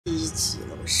低级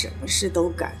了，我什么事都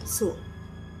敢做。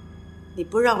你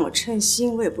不让我称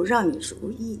心，我也不让你如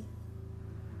意。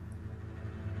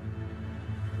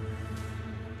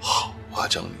好啊，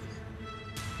张女，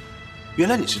原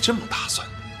来你是这么打算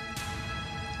的。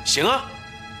行啊，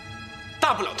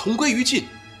大不了同归于尽，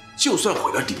就算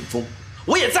毁了顶峰，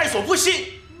我也在所不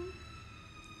惜。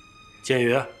建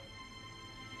宇，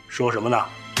说什么呢？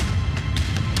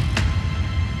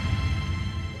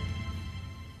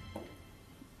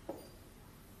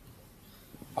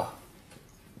啊，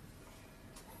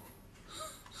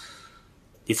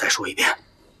你再说一遍。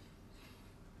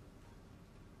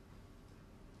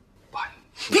爸，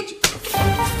你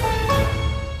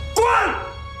滚！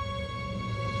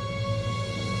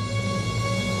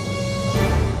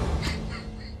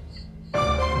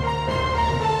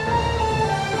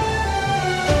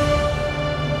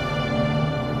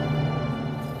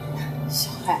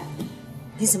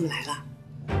你怎么来了？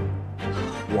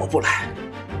我不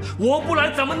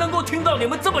来，怎么能够听到你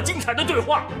们这么精彩的对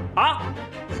话啊？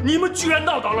你们居然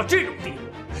闹到了这种地步，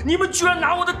你们居然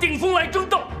拿我的顶峰来争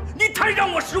斗，你太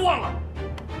让我失望了。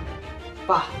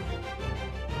爸，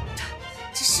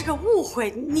这是个误会，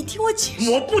你听我解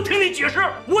释。我不听你解释，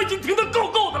我已经听得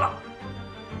够的了。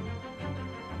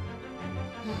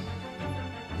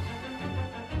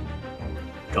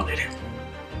张丽丽，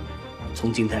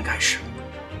从今天开始，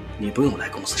你不用来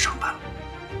公司上班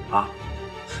了，啊，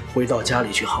回到家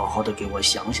里去好好的给我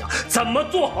想想怎么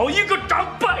做好一个长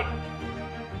辈。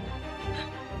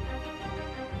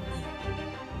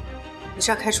你是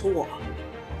要开除我？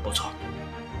不错，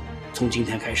从今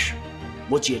天开始，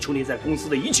我解除你在公司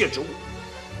的一切职务。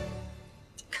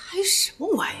开什么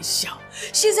玩笑？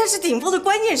现在是顶峰的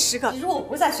关键时刻，如果我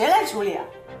不在，谁来处理啊？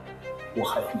我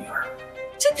还有女儿，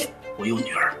我有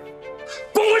女儿，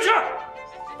滚回去！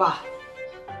爸，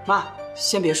妈，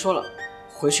先别说了，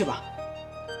回去吧。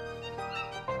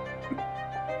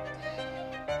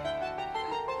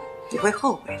你会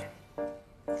后悔的。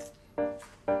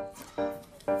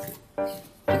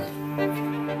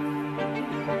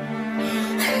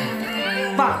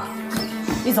爸，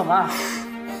你怎么了？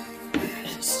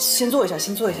先坐一下，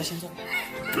先坐一下，先坐一下。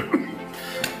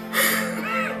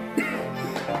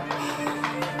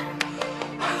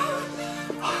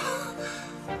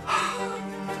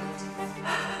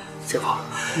姐夫，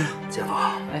姐夫，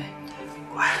哎，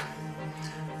乖，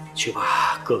去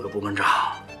把各个部门长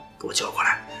给我叫过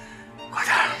来，快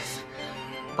点。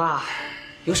爸，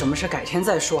有什么事改天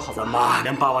再说，好吧？怎么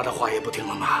连爸爸的话也不听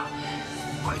了吗？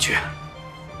快去！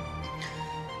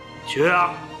去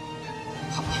啊！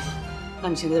好，那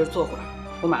你先在这坐会儿，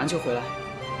我马上就回来。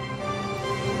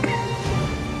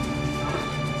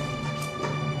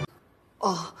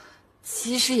哦，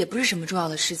其实也不是什么重要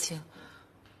的事情，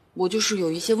我就是有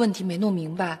一些问题没弄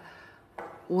明白，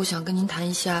我想跟您谈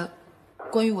一下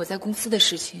关于我在公司的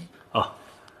事情。哦，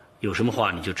有什么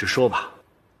话你就直说吧。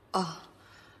哦，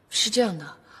是这样的，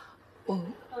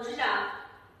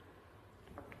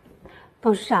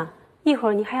董事长，一会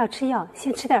儿你还要吃药，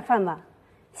先吃点饭吧。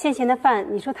先前的饭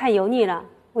你说太油腻了，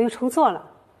我又重做了。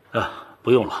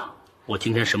不用了，我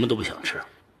今天什么都不想吃。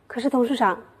可是董事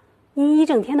长，您一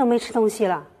整天都没吃东西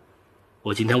了。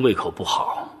我今天胃口不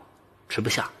好，吃不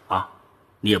下啊，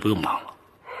你也不用忙了。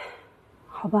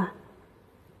好吧。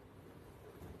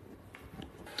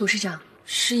董事长，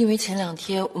是因为前2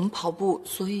天我们跑步，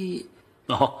所以……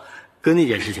哦，跟那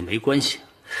件事情没关系，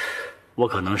我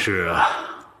可能是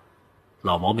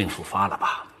老毛病复发了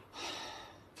吧。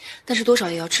但是多少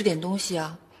也要吃点东西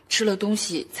啊，吃了东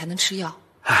西才能吃药。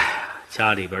哎，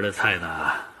家里边的菜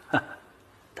呢，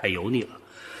太油腻了。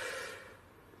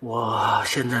我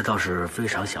现在倒是非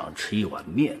常想吃一碗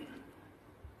面。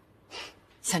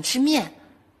想吃面？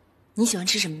你喜欢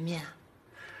吃什么面啊？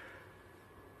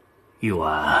一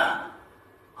碗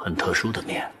很特殊的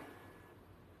面。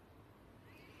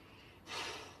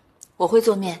我会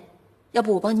做面，要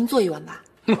不我帮您做一碗吧？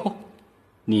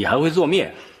你还会做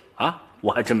面啊？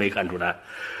我还真没看出来。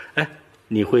哎，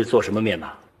你会做什么面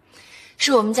呢？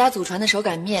是我们家祖传的手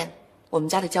擀面，我们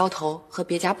家的浇头和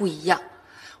别家不一样，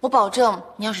我保证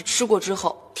你要是吃过之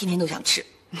后，天天都想吃。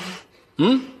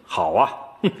好啊，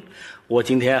我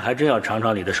今天还真要尝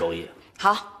尝你的手艺。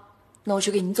好，那我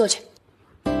去给您做去。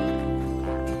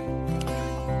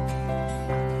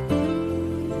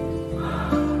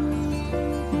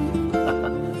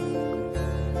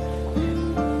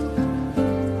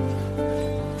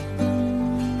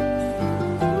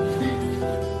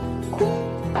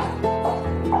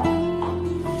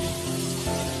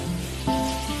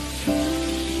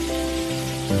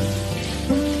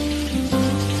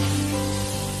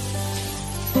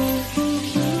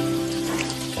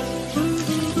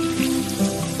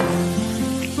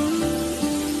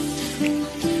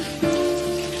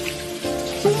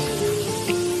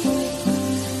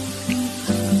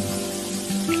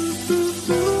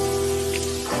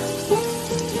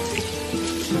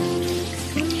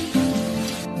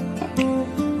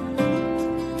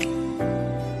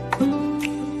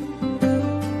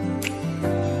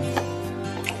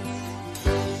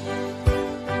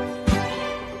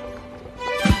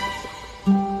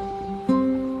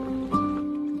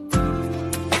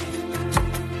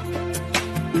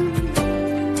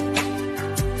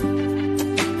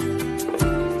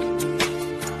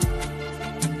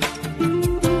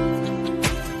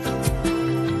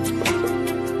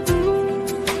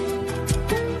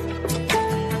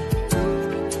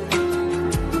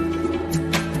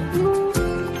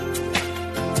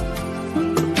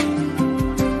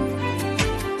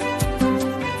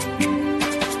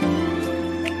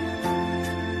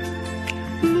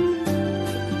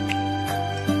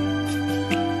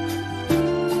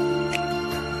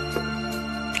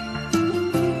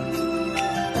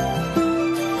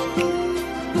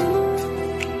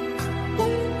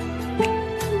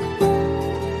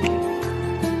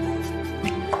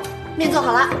面做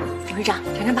好了，董事长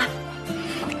尝尝吧。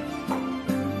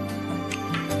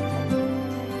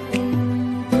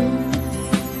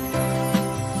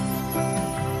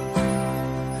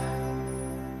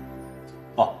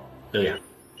哦，刘爷，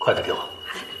筷子给我。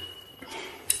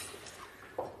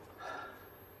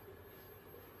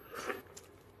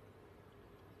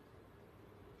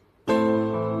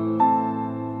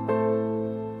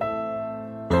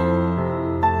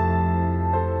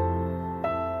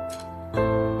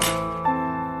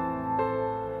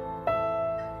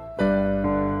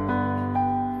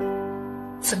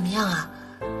怎么样啊？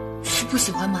是不喜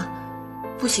欢吗？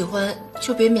不喜欢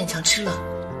就别勉强吃了。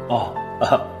哦，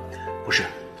不是。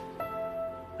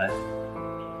哎，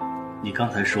你刚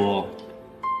才说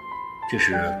这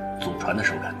是祖传的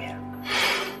手擀面，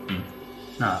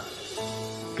那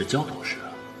这叫多少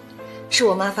啊？是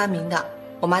我妈发明的，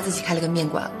我妈自己开了个面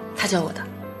馆，她教我的。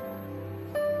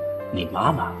你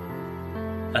妈妈？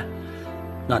哎，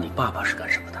那你爸爸是干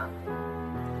什么的？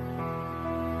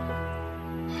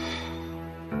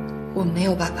我没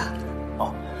有爸爸。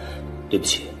哦，对不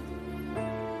起。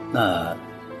那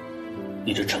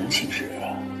你这诚姓是？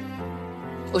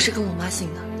我是跟我妈姓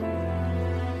的。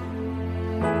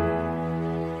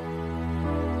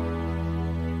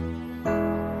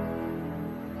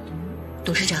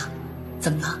董事长，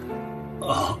怎么了？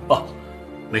哦，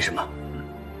没什么。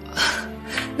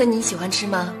那你喜欢吃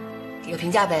吗？给个评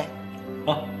价呗。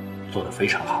哦，做得非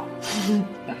常好。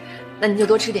那你就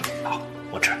多吃点。好，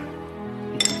我吃。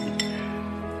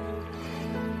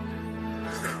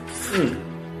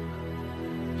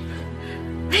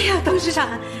哎呀，董事长，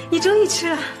你终于吃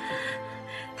了，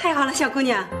太好了，小姑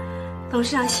娘。董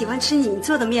事长喜欢吃你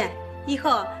做的面，以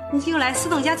后你就来司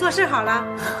董家做事好了。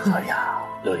哎呀，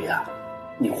刘姨啊，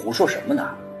你胡说什么呢？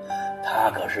他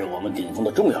可是我们顶峰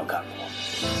的重要干部，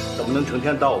怎么能成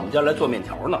天到我们家来做面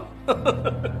条呢？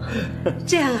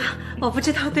这样啊，我不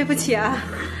知道，对不起啊。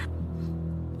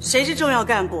谁是重要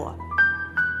干部？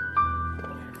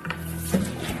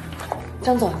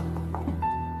张总。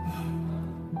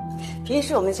平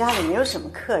时我们家里没有什么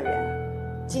客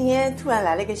人，今天突然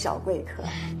来了一个小贵客，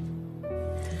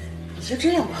你就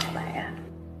这样跑来呀？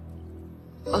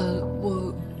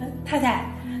我太太，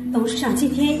董事长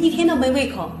今天一天都没胃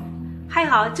口，还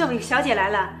好这位小姐来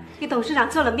了，给董事长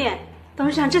做了面，董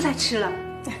事长这才吃了。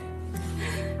哎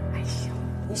呀，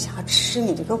你想要吃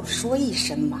你就跟我说一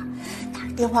声嘛，打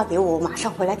个电话给我，我马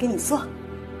上回来给你做。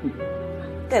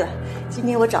对了，今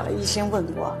天我找了医生问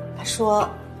过，他说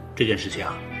这件事情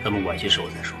啊，咱们晚些时候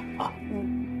再说啊。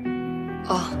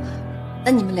哦，那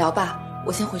你们聊吧，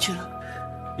我先回去了。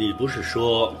你不是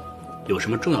说有什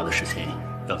么重要的事情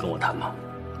要跟我谈吗？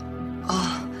哦，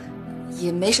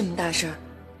也没什么大事儿。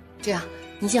这样，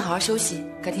您先好好休息，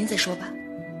改天再说吧。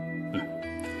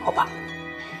好吧。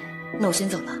那我先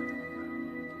走了。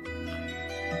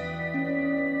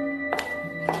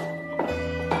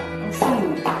我送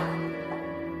你。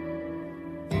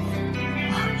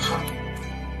好。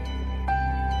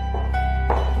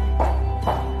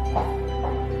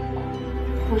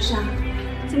董事长，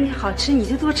这面好吃你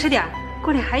就多吃点，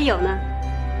锅里还有呢。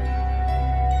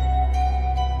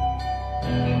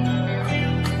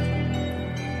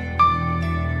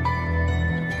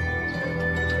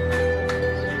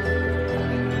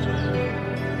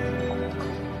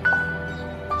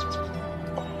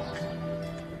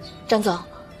张总，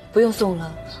不用送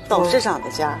了。董事长的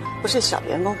家不是小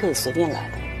员工可以随便来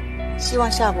的，希望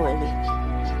下不为例。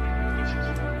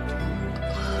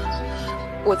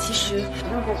我其实不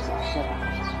用再解释了，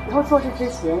以后做事之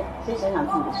前先想想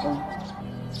自己的生活。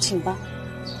请吧。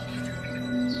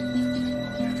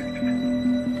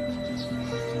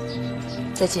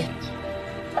再见。